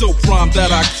with the dope rhyme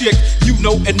that I kick, you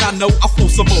know and I know I flow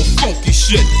some old funky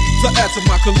shit to add to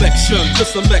my collection.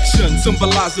 This selection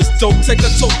symbolizes dope. Take a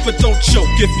toke but don't choke.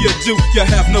 If you do, you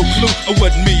have no clue of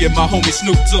what me and my homie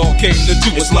Snoop Dogg came to do.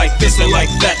 It's like this and like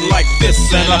that and like this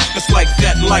and it's like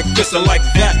that and like this and like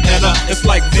that and it's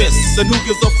like this. And who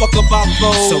gives a fuck about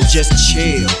those? So just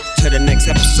chill to the next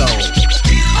episode.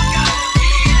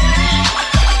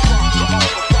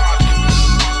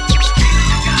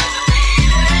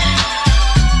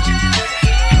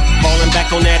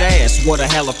 Back on that ass, what a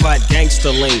halified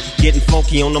gangster lean. Getting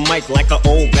funky on the mic like an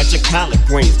old batch of collard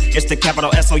greens. It's the capital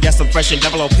S-O, yes, I'm fresh and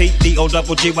double O-P,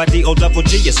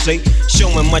 D-O-double-G-Y-D-O-double-G, you see.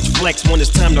 Showing much flex when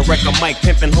it's time to wreck a mic.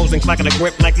 Pimping hoes and clocking a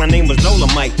grip like my name was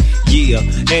Dolomite. Yeah,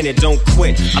 and it don't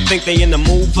quit. I think they in the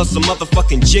mood for some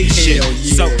motherfucking G shit.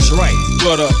 Yeah. So Dre,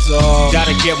 What up, dog?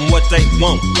 gotta give them what they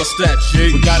want. What's that,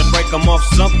 G? We gotta break them off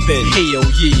something. Hell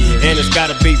yeah. And it's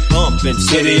gotta be bumpin'.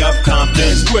 City of Compton.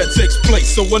 That's where it takes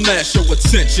place, so when that show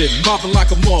attention. Mobbing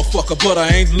like a motherfucker, but I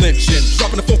ain't lynching.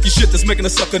 Dropping the funky shit that's making the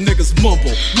sucker niggas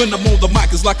mumble. When I'm on the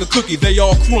mic, it's like a cookie, they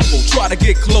all crumble. Try to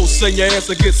get close, and your ass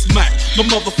will get smacked. My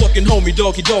motherfucking homie,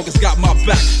 Doggy Dogg, has got my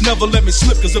back. Never let me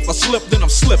slip, cause if I slip, then I'm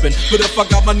slipping. But if I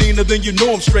got my Nina, then you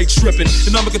know I'm straight tripping.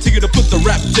 And I'ma continue to put the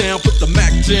rap down, put the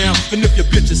Mac down. And if your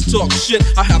bitches talk shit,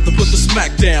 I have to put the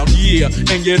smack down. Yeah,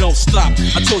 and you don't stop.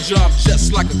 I told you I'm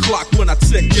just like a clock when I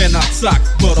tick and I talk.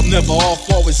 But I'm never off,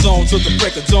 always on till the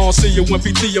break of dawn. See you when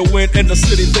PTO went in the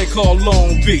city they call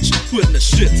Long Beach. Putting the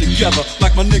shit together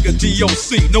like my nigga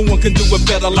DOC. No one can do it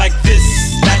better like this,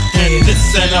 that, and this,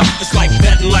 and it's like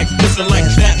that, and like this, and like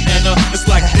that, and it's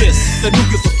like this. The who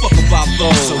gives a fuck about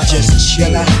those? So just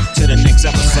chill out to the next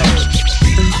episode.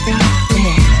 Come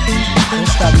on, don't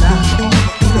stop now.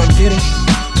 You gonna get it?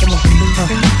 Come on,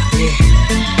 yeah.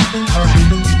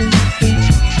 Alright,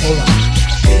 hold on.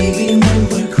 Baby, when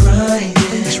we're crying,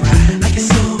 that's right. I get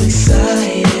so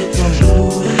excited.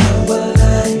 Oh, how I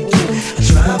like it. I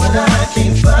try, but I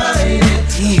can't find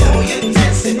it. Oh, you're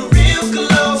dancing real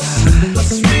close, but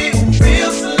it's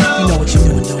real slow. You know what you're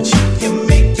doing, don't you? You're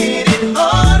making it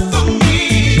hard for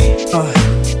me.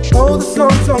 Oh, the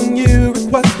song's on you.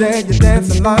 Requested you're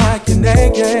dancing like you're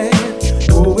naked.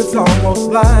 Oh, it's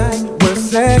almost like we're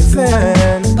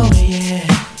sexing. Oh yeah.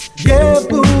 Yeah,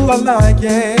 boo, I like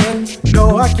it.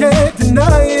 No, I can't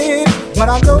deny it, but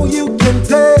I know you can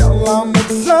tell I'm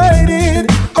excited.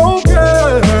 Oh,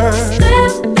 girl.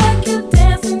 Step back, you're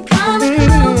dancing kinda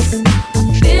close.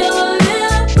 I feel a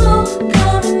little pull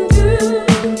coming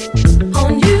through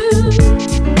on you.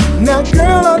 Now,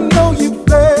 girl, I know you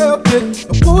felt it,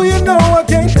 but boo, you know I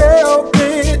can't help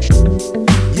it.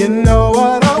 You know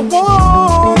what I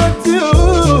wanna do.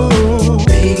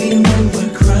 Baby, when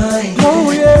we're crying,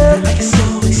 oh yeah, I get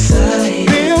so excited.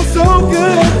 Feel so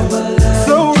good,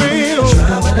 so real.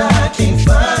 Try, but I can't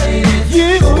find it. You,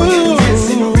 you're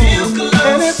dancing real close,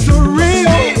 and it's a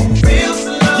real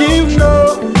slow. You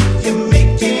know, you're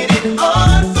making it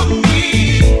hard for me.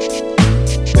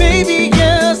 Baby,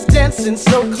 yes, dancing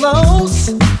so close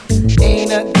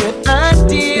ain't a good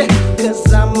idea,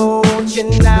 'cause I want you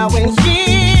now and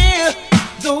here.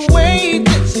 The way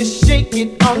that you shake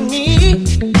it on me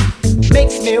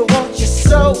makes me want you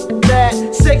so bad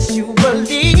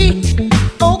sexually.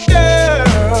 Oh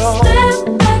girl,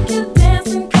 step back, you're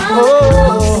dancing kinda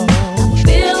close. I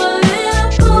feel a little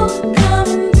pull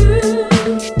coming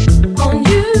through on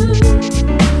you.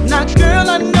 now girl,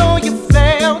 I know you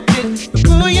felt it, but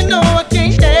girl, you know I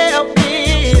can't help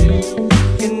it.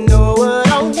 You know what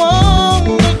I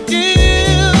wanna do.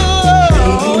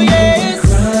 Oh yes,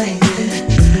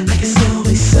 I get so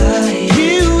excited.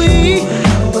 Kiwi.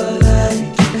 Oh, how I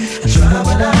like it. I try,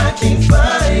 but I can't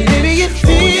find it. Baby, it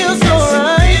feels so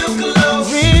right. Real close,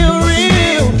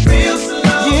 real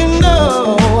slow. You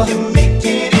know you're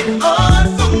making it hard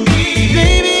for me.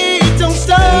 Baby, don't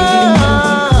stop.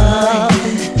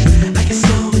 I get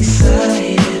so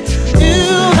excited. You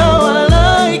know I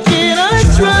like it. I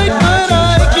tried, but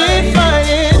I can't find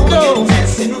it. No,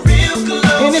 dancing real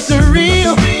close, and it's a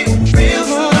real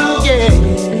slow. yeah.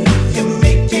 You're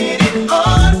making it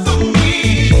hard for me.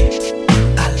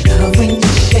 I love when you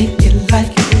shake it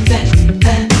like that.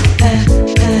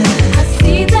 I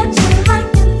see that you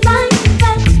like it like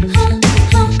that.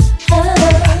 I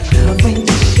love when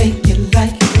you shake it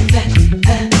like that.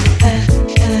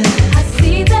 I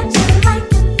see that you like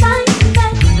it like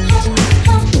that.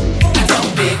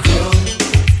 Don't be cruel,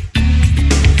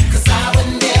 'cause I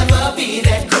would never be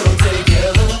that cruel to you.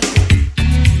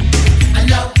 I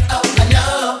know,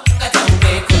 don't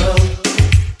be cruel.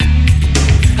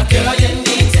 Girl, you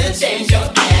need to change your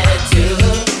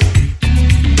attitude.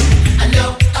 I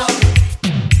know,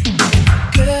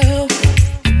 Girl,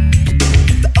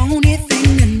 the only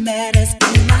thing that matters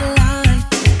in my life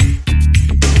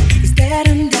is that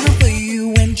I'm down for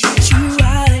you and treat you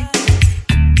right.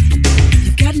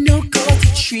 You've got no cause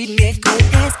to treat me cold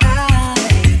as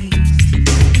ice.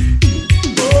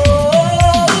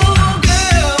 Oh,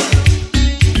 girl,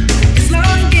 as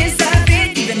long as I've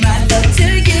been giving my love to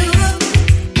you,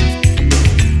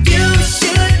 you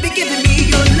should be giving me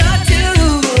your love too.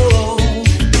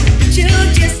 You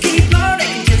just keep on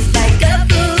acting just like a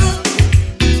fool.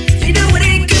 You know it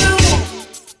ain't cool.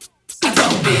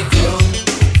 don't be cruel,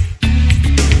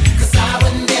 'cause I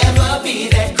would never be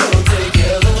that cruel to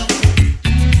you.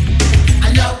 I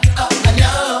know,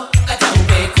 don't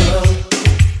be cruel.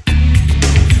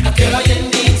 Girl, you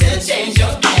need to change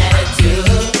your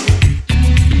attitude.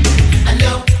 I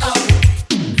know,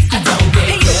 don't be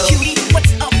Hey, cruel. cutie,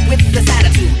 what's up with this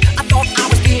attitude? I thought I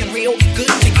was being real good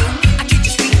to you. I treat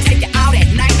you sweet, take you out at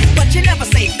night, but you never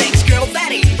say thanks, girl.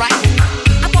 That ain't right.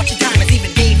 I bought you diamonds,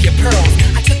 even gave you pearls.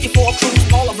 I took you for a cruise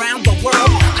all around the world.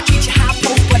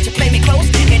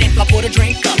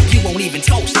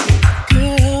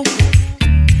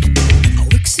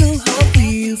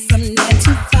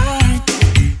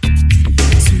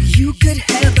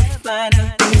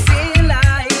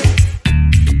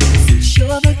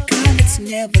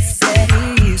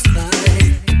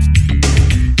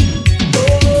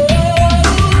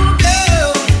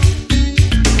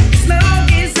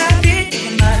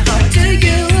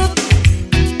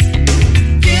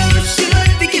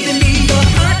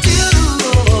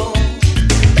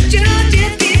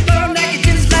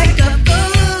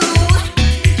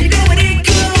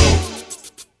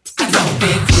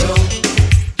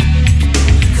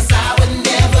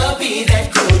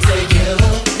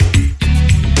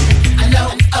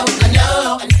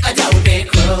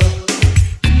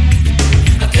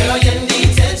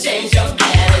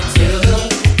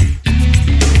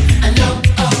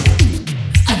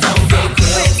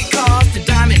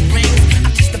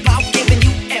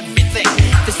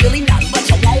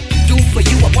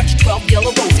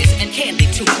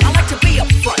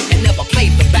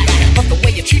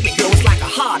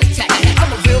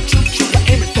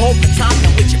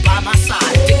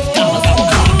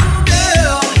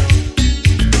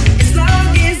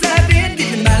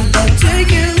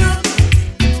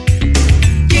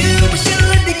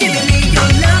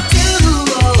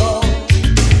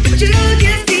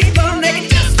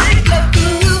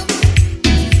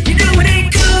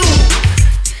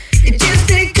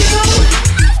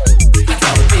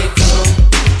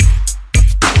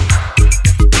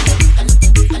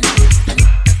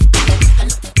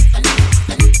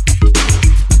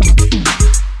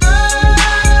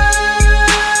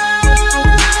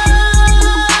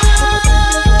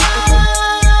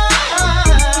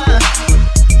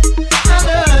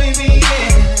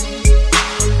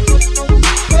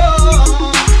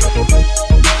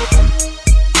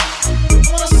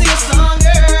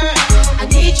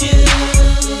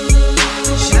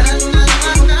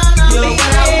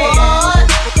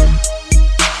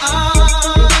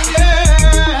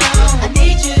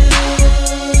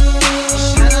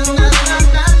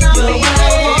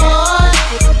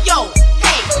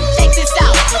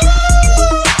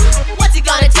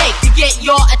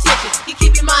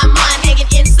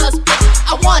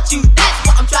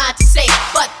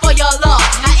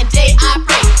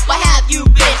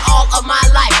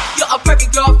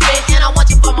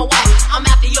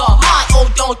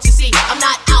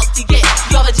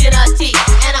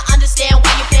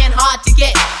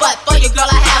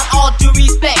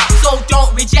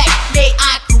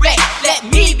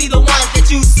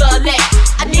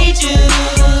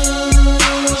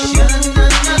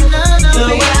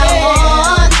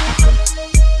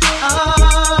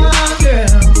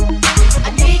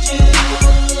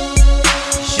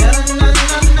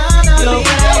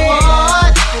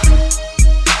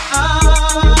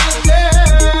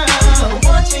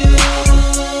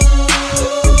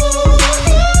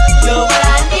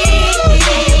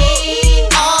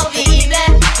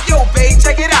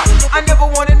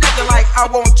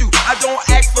 want you. I don't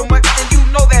ask for much, and you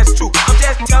know that's true. I'm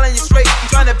just telling you straight,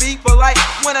 trying to be polite.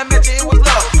 When I met you, it was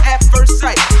love at first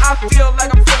sight. I feel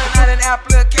like I'm filling out an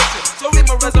application, so read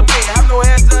my resume, have no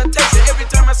hesitation. Every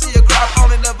time I see a girl, I fall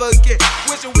in love again.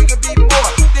 Wishing we could be more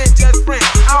than just friends.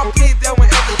 I'll be there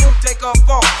whenever you take a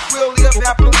fall. We'll live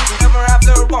happily ever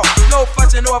after all. No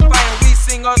fussing or fighting, we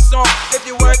sing a song. If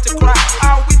you were to cry,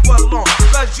 I'll weep along.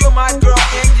 Cause you're my girl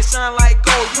and you shine like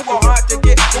gold. You are hard to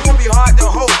get, but won't be hard to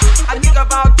hold. I think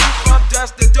about you from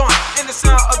dusk to dawn. And the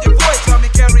sound of your voice tell me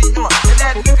carry on. And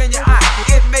that look in your eye,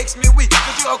 it makes me weak.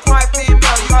 Cause you're a quiet female,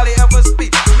 you hardly ever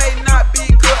speak. May not be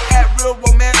good at real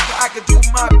romance, but I can do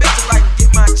my best if I can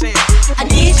get my chance. I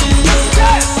need you. You're what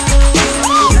I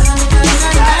want.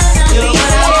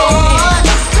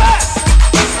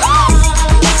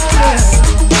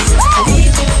 I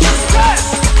need you. You're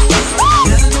what I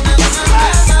want.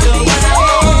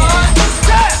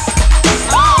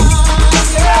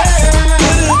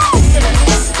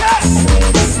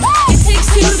 It takes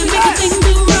two to make a thing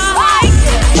do right.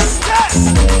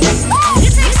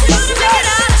 It takes two to make it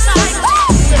out of sight.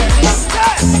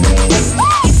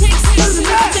 It takes two to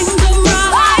make a thing go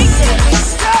right.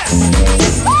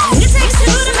 It takes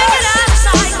two to make it out of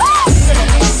sight.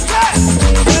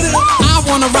 I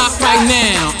wanna rock right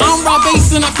now. I'm Rob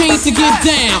Bass and I came to get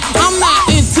down. I'm not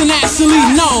internationally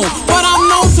known, but I'm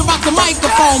known to rock the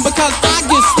microphone because I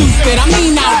get stupid. I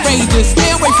mean outrageous.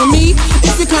 Stay away from me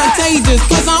if you're contagious,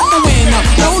 cause I'm a winner,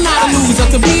 no not a loser.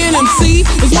 To be an MC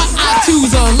is what I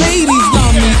choose. Ladies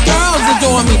love me, girls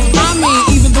adore me. I mean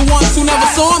even the ones who never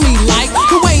saw me like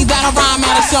the way that I rhyme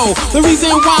at a show. The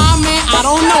reason why, man, I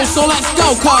don't know, so let's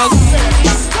go, cause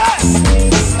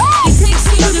it takes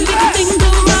two to make a thing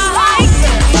go right.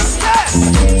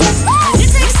 It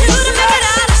takes two to make it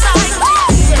out of sight.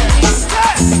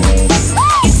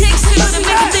 It takes two to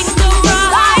make a thing go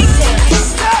right.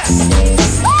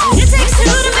 It takes two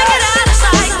to make it out of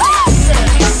sight.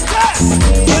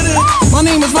 my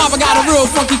name is Rob, I got a real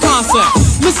funky concept.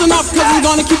 Listen up, cause I'm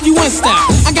gonna keep you in step.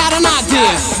 I got an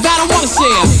idea that I wanna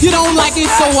share. You don't like it,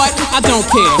 so what? I don't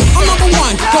care. I'm number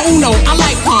one, the uno, I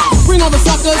like calm. Bring all the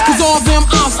suckers, cause all of them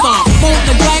I'll stomp. Won't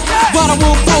neglect, but I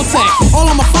will protect all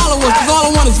of my followers, cause all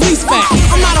I want is respect.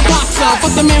 I'm not a boxer,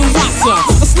 but the man who rocks her.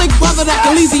 A slick brother that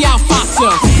can easy out fox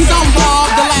her. Cause I'm Bob,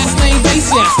 the last name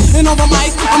Bass, yes. And over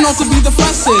mic, I'm known to be the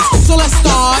freshest. So let's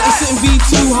start, it shouldn't be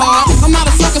too hard. I'm not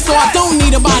a sucker, so I don't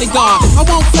need a bodyguard. I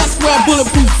won't flex, wear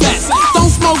bulletproof vests. Don't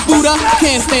smoke Buddha,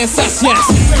 can't stand sex, yes.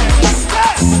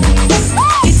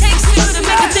 It takes two to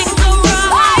make a thing go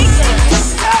right.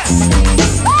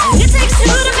 It takes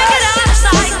two to make it out of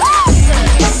sight.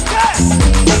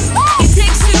 It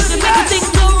takes two to make a thing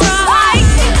go right.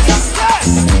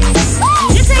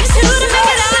 It takes two to make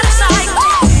it out of sight.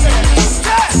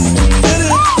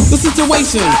 The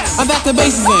situation that the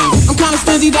bass is in, I'm kinda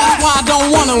stingy, that's why I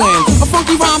don't wanna win. A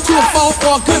funky rhyme to a foe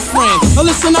or a good friend. Now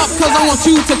listen up, cause I want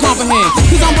you to comprehend.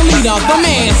 Cause I'm the leader, the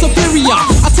man, superior.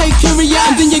 I take curia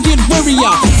and then you get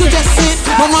wearier. So just sit,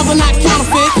 my rhymes are not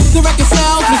counterfeit. The record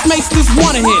sells, which makes this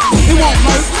one a hit. It won't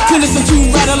hurt to listen to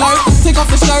Red Alert. Take off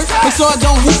the shirt, make sure I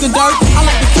don't hit the dirt. I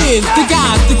like the kids, the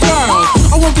guys, the girls.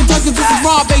 I won't get drunk cause this is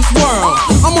Raw Bass world.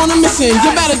 I'm on a mission, you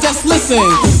better just listen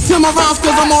to my rhymes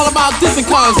cause I'm all about this and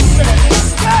cause